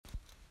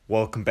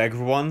Welcome back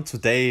everyone.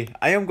 Today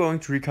I am going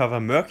to recover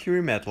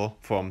mercury metal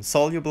from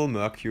soluble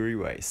mercury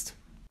waste.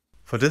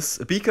 For this,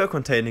 a beaker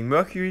containing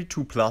mercury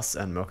 2+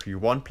 and mercury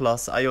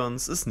 1+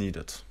 ions is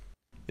needed.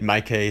 In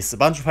my case, a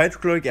bunch of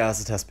hydrochloric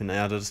acid has been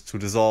added to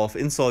dissolve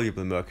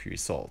insoluble mercury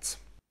salts.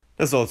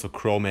 There's also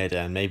chromate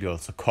and maybe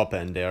also copper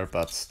in there,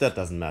 but that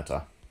doesn't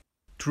matter.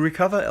 To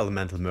recover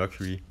elemental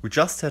mercury, we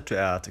just had to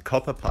add a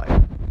copper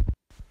pipe.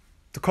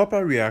 The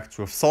copper reacts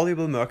with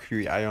soluble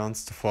mercury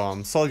ions to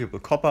form soluble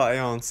copper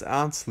ions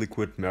and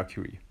liquid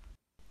mercury.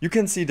 You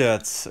can see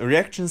that a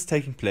reaction is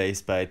taking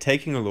place by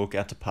taking a look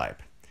at the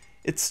pipe.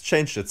 It's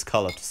changed its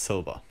color to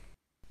silver.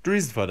 The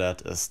reason for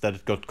that is that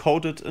it got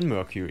coated in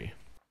mercury.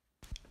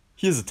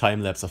 Here's a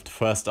time lapse of the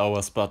first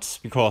hours, but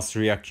because the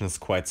reaction is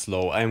quite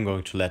slow, I am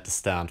going to let this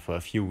stand for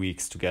a few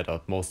weeks to get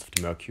out most of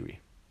the mercury.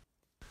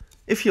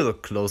 If you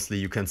look closely,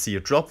 you can see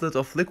a droplet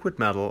of liquid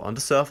metal on the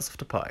surface of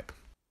the pipe.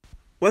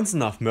 Once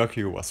enough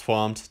mercury was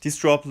formed, these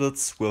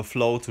droplets will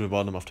flow to the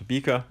bottom of the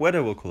beaker where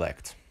they will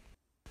collect.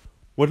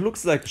 What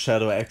looks like a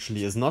shadow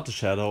actually is not a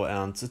shadow,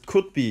 and it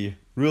could be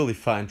really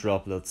fine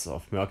droplets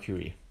of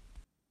mercury.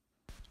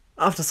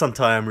 After some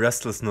time,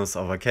 restlessness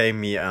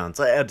overcame me and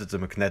I added a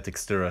magnetic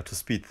stirrer to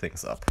speed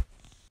things up.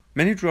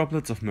 Many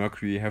droplets of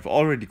mercury have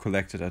already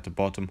collected at the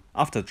bottom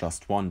after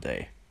just one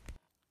day.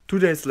 2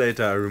 days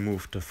later I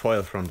removed the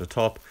foil from the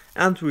top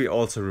and we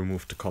also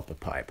removed the copper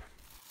pipe.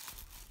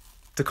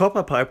 The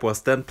copper pipe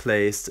was then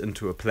placed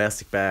into a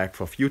plastic bag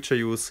for future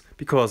use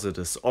because it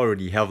is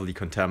already heavily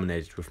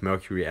contaminated with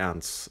mercury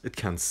and it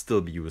can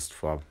still be used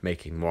for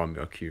making more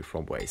mercury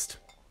from waste.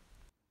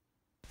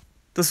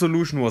 The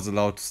solution was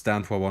allowed to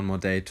stand for 1 more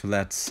day to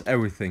let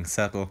everything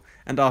settle,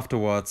 and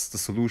afterwards the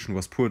solution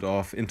was poured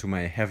off into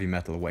my heavy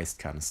metal waste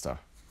canister.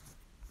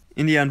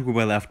 In the end we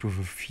were left with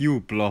a few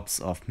blobs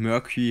of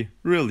mercury,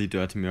 really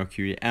dirty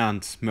mercury,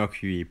 and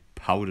mercury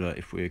powder,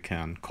 if we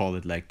can call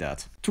it like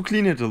that. To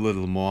clean it a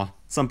little more,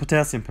 some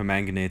potassium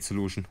permanganate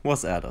solution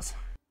was added.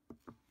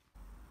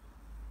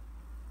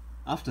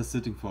 After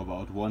sitting for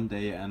about 1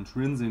 day and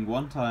rinsing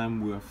 1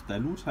 time with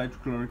dilute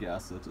hydrochloric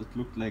acid, it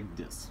looked like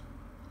this.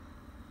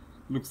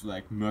 Looks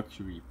like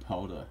mercury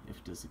powder,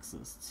 if this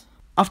exists.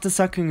 After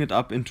sucking it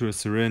up into a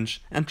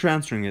syringe and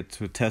transferring it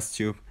to a test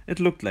tube, it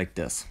looked like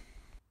this.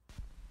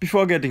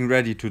 Before getting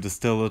ready to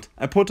distill it,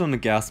 I put on a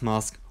gas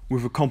mask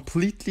with a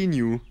completely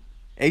new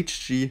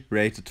Hg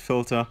rated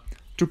filter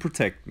to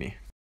protect me.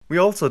 We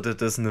also did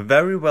this in a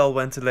very well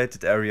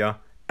ventilated area,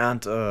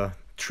 and a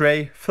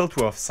tray filled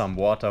with some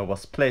water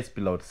was placed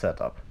below the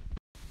setup.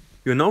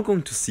 You're now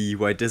going to see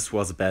why this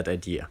was a bad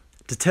idea.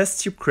 The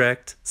test tube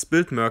cracked,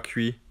 spilled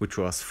mercury, which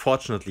was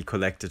fortunately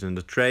collected in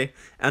the tray,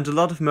 and a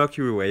lot of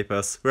mercury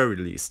vapors were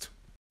released.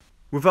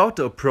 Without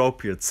the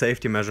appropriate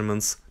safety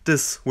measurements,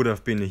 this would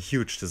have been a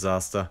huge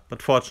disaster,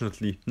 but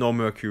fortunately no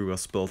mercury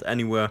was spilled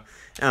anywhere,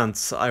 and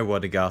I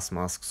wore the gas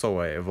mask so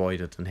I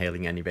avoided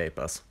inhaling any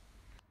vapors.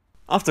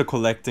 After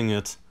collecting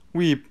it,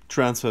 we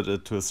transferred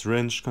it to a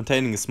syringe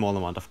containing a small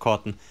amount of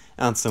cotton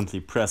and simply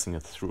pressing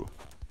it through.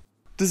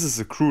 This is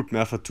a crude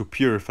method to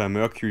purify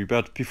mercury,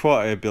 but before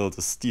I build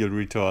a steel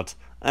retort,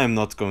 I am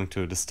not going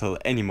to distill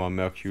any more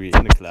mercury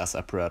in the glass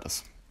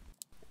apparatus.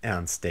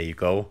 And there you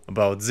go,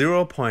 about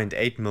 0.8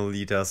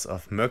 milliliters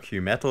of mercury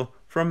metal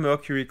from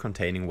mercury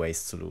containing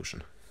waste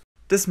solution.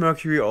 This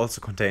mercury also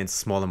contains a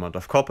small amount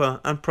of copper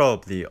and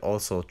probably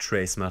also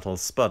trace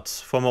metals, but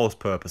for most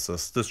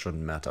purposes this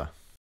shouldn't matter.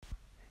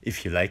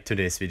 If you liked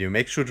today's video,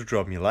 make sure to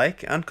drop me a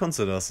like and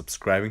consider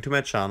subscribing to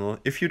my channel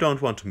if you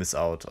don't want to miss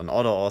out on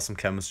other awesome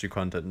chemistry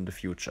content in the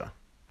future.